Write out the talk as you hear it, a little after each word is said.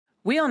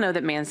We all know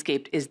that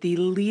Manscaped is the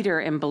leader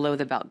in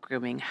below-the-belt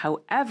grooming.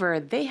 However,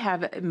 they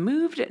have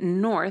moved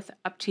north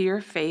up to your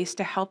face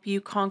to help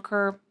you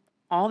conquer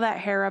all that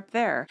hair up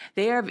there.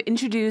 They have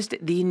introduced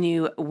the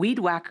new Weed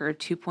Whacker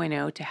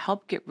 2.0 to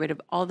help get rid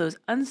of all those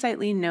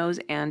unsightly nose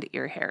and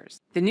ear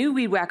hairs. The new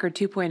Weed Whacker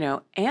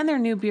 2.0 and their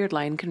new beard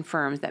line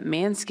confirms that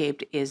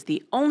Manscaped is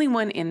the only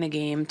one in the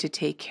game to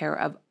take care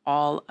of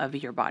all of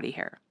your body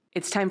hair.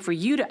 It's time for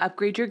you to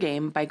upgrade your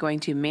game by going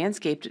to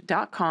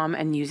manscaped.com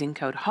and using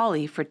code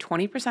HOLLY for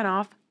 20%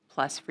 off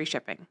plus free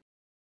shipping.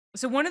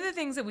 So one of the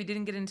things that we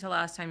didn't get into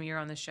last time you were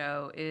on the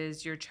show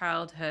is your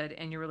childhood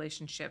and your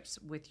relationships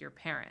with your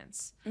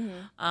parents. Mm-hmm.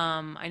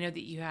 I know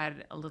that you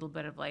had a little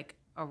bit of like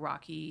a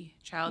rocky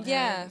childhood.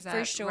 Yeah, is that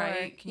for sure.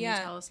 Right? Can you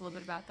tell us a little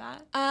bit about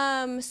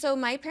that? So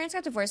my parents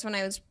got divorced when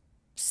I was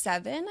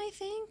 7, I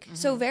think. Mm-hmm.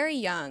 So very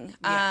young.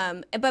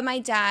 Yeah. But my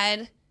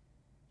dad,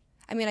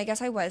 I mean, I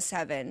guess I was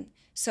 7.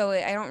 So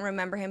I don't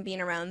remember him being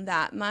around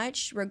that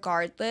much.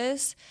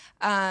 Regardless,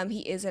 he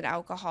is an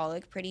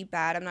alcoholic pretty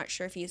bad. I'm not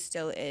sure if he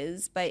still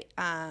is. But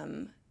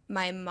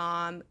my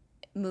mom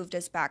moved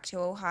us back to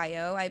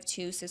Ohio. I have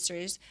 2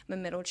 sisters. I'm a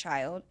middle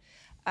child.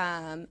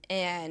 And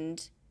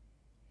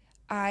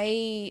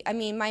we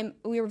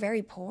were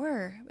very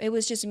poor. It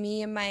was just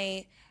me and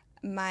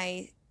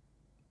my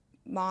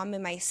mom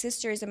and my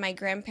sisters, and my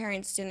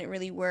grandparents didn't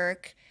really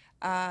work.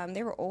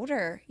 They were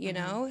older, you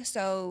know,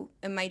 so,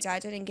 and my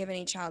dad didn't give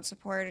any child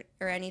support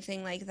or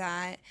anything like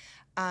that.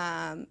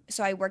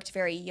 So I worked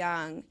very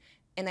young,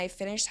 and I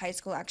finished high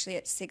school actually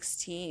at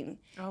 16.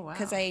 Oh, wow.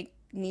 Because I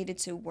needed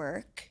to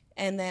work.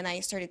 And then I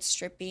started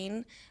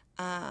stripping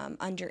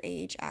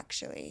underage,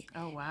 actually.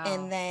 Oh, wow.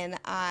 And then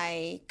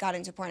I got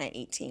into porn at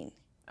 18.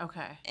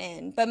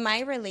 Okay. But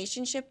my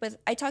relationship with,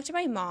 I talked to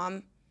my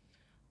mom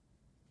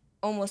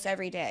almost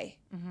every day.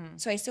 Mm-hmm.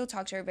 So I still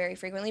talk to her very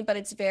frequently, but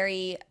it's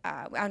very,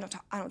 I don't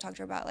talk to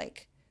her about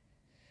like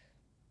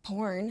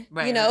porn,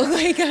 right, you know,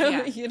 right.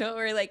 Like, you know,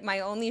 or like my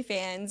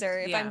OnlyFans, or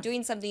if I'm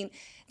doing something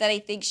that I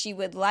think she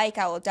would like,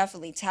 I will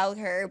definitely tell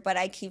her, but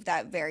I keep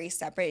that very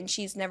separate. And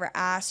she's never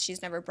asked,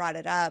 she's never brought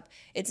it up.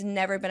 It's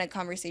never been a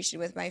conversation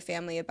with my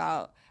family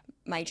about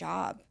my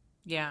job.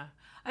 Yeah.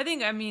 I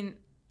think, I mean,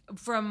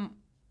 from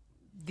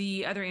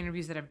the other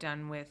interviews that I've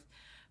done with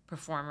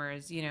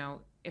performers, you know,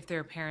 if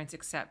their parents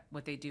accept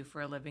what they do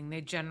for a living,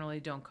 they generally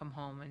don't come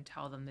home and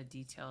tell them the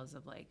details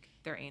of like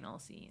their anal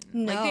scene.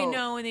 No. Like they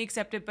know and they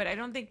accept it, but I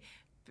don't think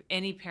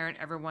any parent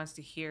ever wants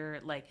to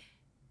hear like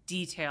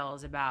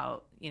details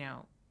about, you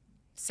know,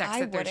 sex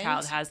that their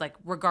child has, like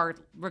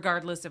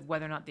regardless of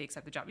whether or not they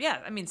accept the job. Yeah,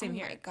 I mean, same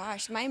here. Oh my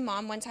gosh, my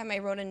mom, one time I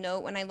wrote a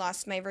note when I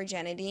lost my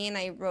virginity, and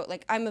I wrote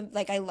like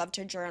I love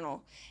to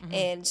journal,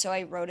 and so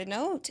I wrote a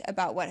note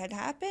about what had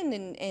happened,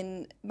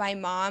 and my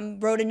mom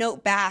wrote a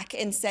note back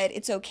and said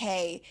it's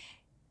okay,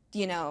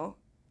 you know,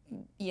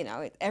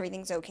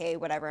 everything's okay,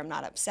 whatever. I'm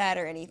not upset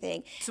or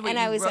anything. So wait, and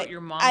I was wrote like,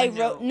 your mom a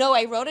note? No,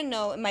 I wrote a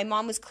note, and my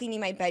mom was cleaning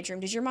my bedroom.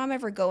 Did your mom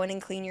ever go in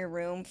and clean your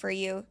room for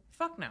you?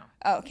 Fuck no.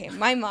 Oh, okay.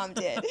 My mom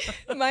did.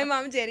 My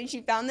mom did, and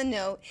she found the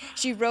note.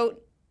 She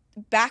wrote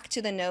back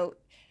to the note,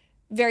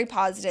 very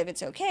positive.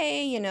 It's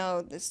okay, you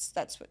know.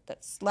 That's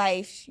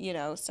life, you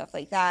know, stuff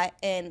like that.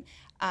 And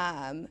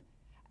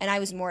I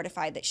was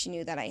mortified that she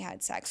knew that I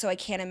had sex. So I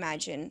can't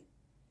imagine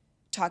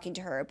talking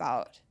to her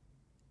about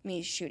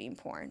me shooting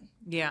porn.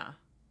 Yeah.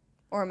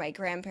 Or my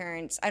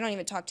grandparents. I don't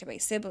even talk to my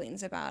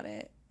siblings about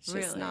it. It's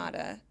just not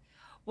a.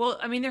 Well,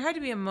 I mean, there had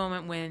to be a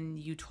moment when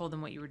you told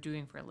them what you were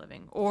doing for a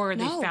living, or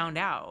they found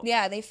out.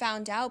 Yeah, they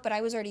found out, but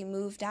I was already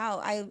moved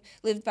out. I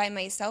lived by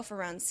myself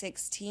around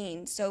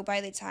 16. So by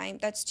the time,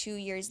 that's 2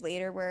 years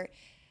later, where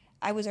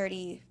I was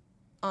already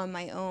on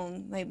my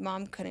own. My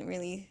mom couldn't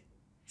really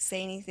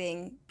say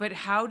anything. But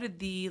how did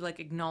the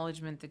like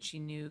acknowledgement that she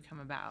knew come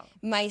about?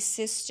 My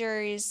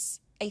sisters,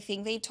 I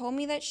think they told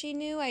me that she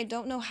knew. I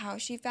don't know how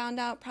she found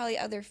out. Probably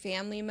other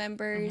family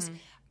members. Mm-hmm.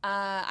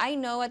 I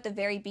know at the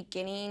very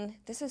beginning,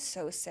 this is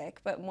so sick,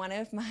 but one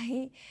of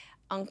my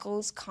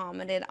uncles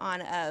commented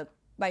on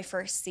my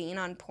first scene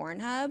on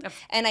Pornhub,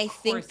 and I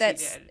think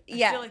that's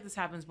I feel like this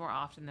happens more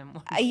often than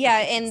one. Yeah,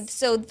 and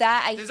so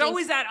that there's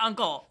always that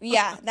uncle.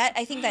 Yeah, that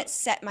I think that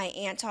set my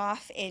aunt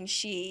off, and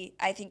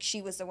I think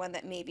she was the one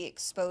that maybe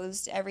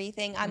exposed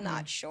everything. I'm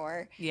not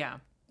sure. Yeah,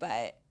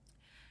 but.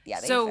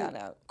 Yeah, they found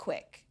out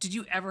quick. Did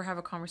you ever have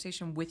a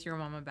conversation with your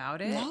mom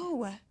about it?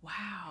 No.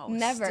 Wow.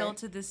 Never. Still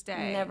to this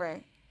day.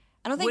 Never.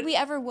 I don't think we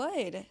ever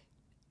would.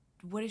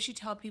 What did she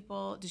tell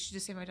people? Did she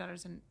just say my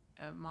daughter's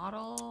a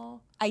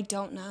model? I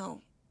don't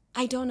know.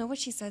 I don't know what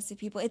she says to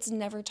people. It's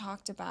never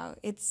talked about.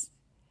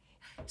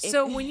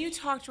 So when you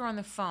talk to her on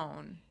the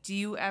phone, do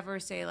you ever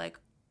say like,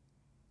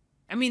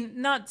 I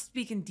mean, not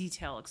speak in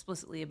detail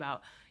explicitly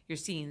about your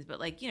scenes, but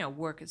like, you know,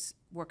 work is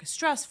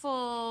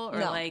stressful, or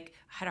like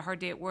had a hard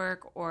day at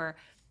work, or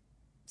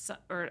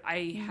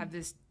I have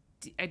this,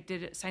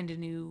 signed a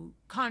new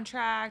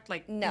contract,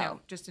 like, no, you know,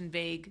 just in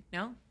vague,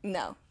 no,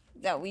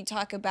 we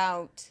talk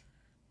about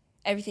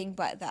everything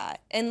but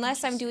that.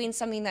 Unless I'm doing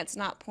something that's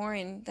not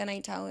porn, then I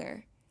tell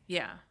her.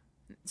 Yeah.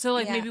 So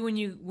like maybe when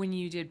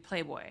you did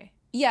Playboy,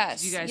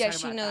 Yes, You guys yeah, talk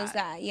she about knows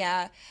that. that.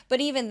 Yeah, but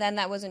even then,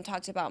 that wasn't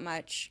talked about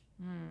much.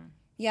 Hmm.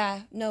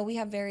 Yeah, no, we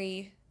have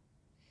very.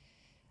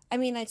 I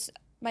mean,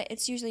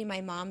 it's usually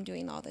my mom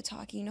doing all the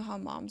talking. You know how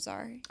moms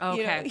are. You know,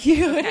 Okay. you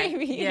know what I Okay.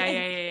 mean? Yeah, Like,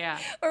 yeah, yeah, yeah.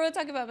 or we'll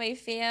talk about my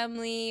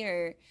family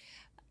or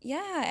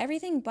yeah,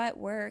 everything but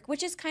work,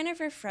 which is kind of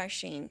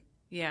refreshing.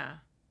 Yeah.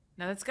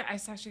 No, that's good.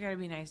 It's actually got to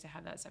be nice to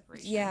have that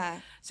separation.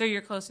 Yeah, So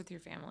you're close with your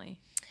family.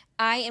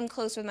 I am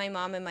close with my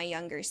mom and my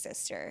younger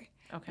sister.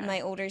 Okay.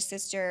 My older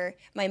sister,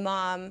 my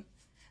mom.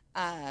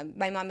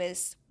 My mom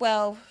is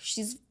well.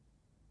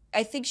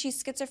 I think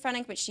she's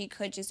schizophrenic, but she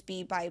could just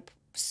be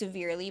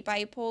severely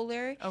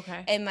bipolar.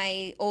 Okay. And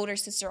my older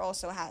sister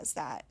also has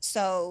that.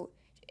 So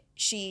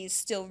she's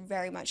still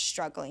very much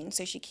struggling.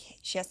 So she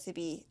has to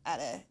be at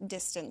a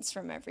distance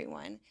from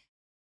everyone.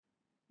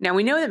 Now,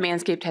 we know that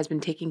Manscaped has been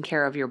taking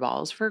care of your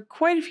balls for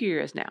quite a few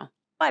years now,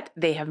 but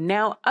they have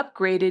now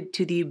upgraded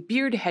to the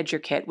Beard Hedger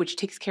Kit, which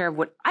takes care of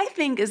what I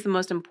think is the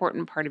most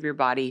important part of your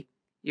body,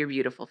 your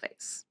beautiful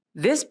face.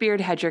 This Beard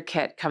Hedger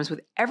Kit comes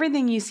with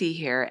everything you see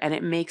here, and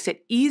it makes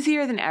it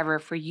easier than ever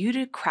for you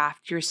to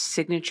craft your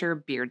signature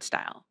beard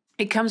style.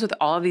 It comes with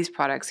all of these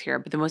products here,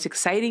 but the most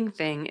exciting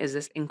thing is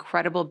this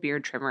incredible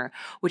beard trimmer,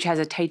 which has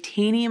a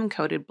titanium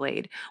coated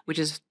blade, which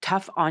is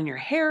tough on your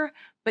hair,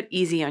 but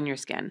easy on your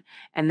skin.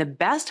 And the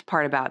best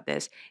part about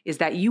this is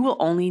that you will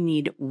only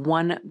need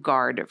one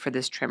guard for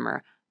this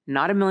trimmer,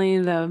 not a million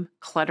of them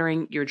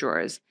cluttering your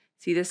drawers.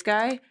 See this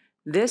guy?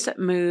 This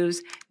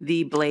moves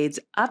the blades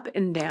up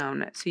and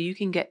down so you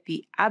can get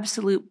the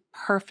absolute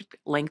perfect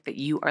length that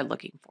you are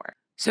looking for.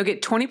 So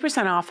get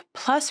 20% off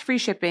plus free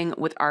shipping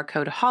with our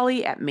code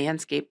HOLLY at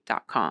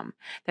manscaped.com.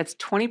 That's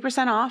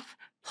 20% off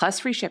plus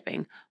free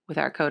shipping with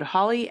our code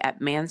HOLLY at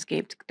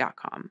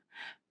manscaped.com.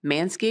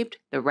 Manscaped,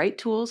 the right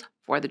tools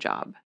for the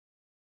job.